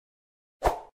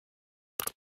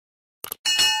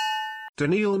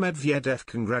Daniil Medvedev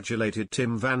congratulated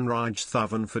Tim van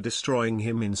Rijthoven for destroying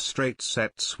him in straight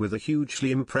sets with a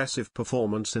hugely impressive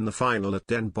performance in the final at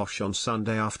Den Bosch on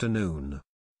Sunday afternoon.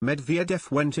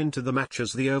 Medvedev went into the match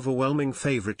as the overwhelming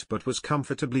favourite but was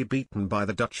comfortably beaten by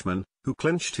the Dutchman, who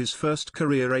clinched his first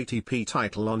career ATP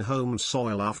title on home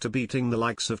soil after beating the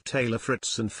likes of Taylor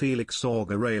Fritz and Felix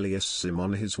Auger-Aliassime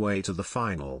on his way to the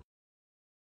final.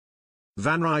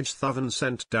 Van Rijthoven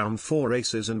sent down 4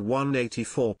 aces and won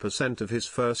 84% of his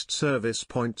first service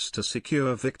points to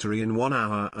secure victory in 1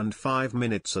 hour and 5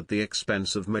 minutes at the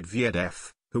expense of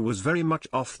Medvedev, who was very much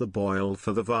off the boil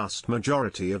for the vast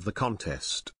majority of the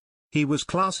contest. He was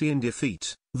classy in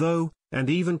defeat, though, and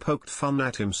even poked fun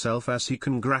at himself as he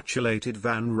congratulated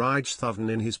Van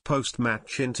Rijthoven in his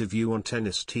post-match interview on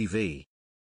Tennis TV.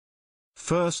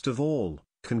 "First of all,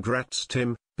 congrats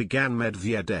Tim," began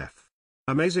Medvedev.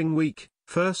 "Amazing week,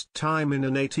 first time in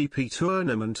an ATP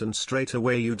tournament and straight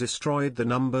away you destroyed the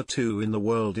number 2 in the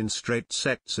world in straight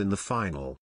sets in the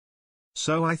final.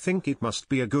 So I think it must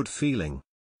be a good feeling.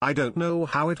 I don't know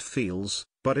how it feels,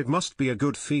 but it must be a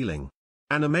good feeling.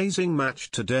 An amazing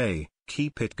match today,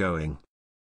 keep it going.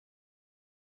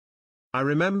 I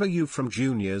remember you from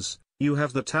juniors, you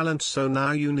have the talent, so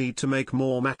now you need to make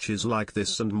more matches like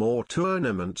this and more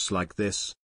tournaments like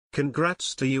this.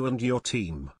 Congrats to you and your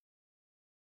team."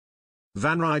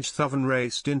 Van Rijthoven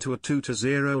raced into a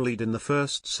 2-0 lead in the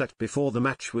first set before the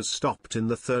match was stopped in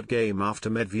the third game after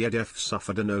Medvedev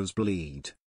suffered a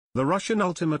nosebleed. The Russian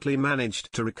ultimately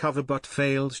managed to recover but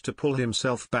failed to pull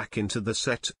himself back into the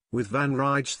set, with Van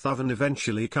Rijthoven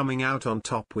eventually coming out on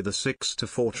top with a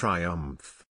 6-4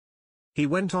 triumph. He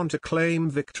went on to claim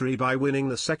victory by winning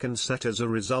the second set as a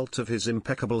result of his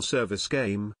impeccable service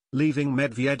game, leaving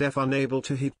Medvedev unable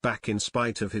to hit back in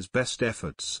spite of his best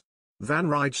efforts. Van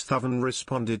Rijthoven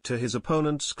responded to his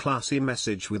opponent's classy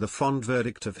message with a fond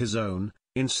verdict of his own,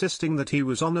 insisting that he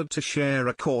was honored to share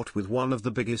a court with one of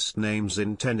the biggest names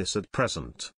in tennis at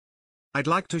present. "I'd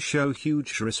like to show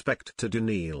huge respect to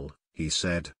Daniil," he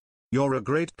said. "You're a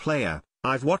great player,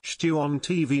 I've watched you on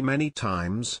TV many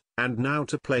times, and now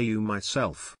to play you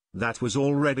myself, that was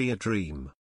already a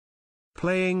dream.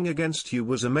 Playing against you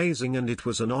was amazing and it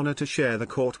was an honor to share the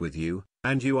court with you,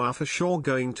 and you are for sure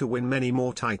going to win many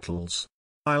more titles.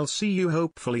 I'll see you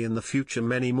hopefully in the future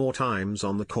many more times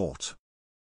on the court."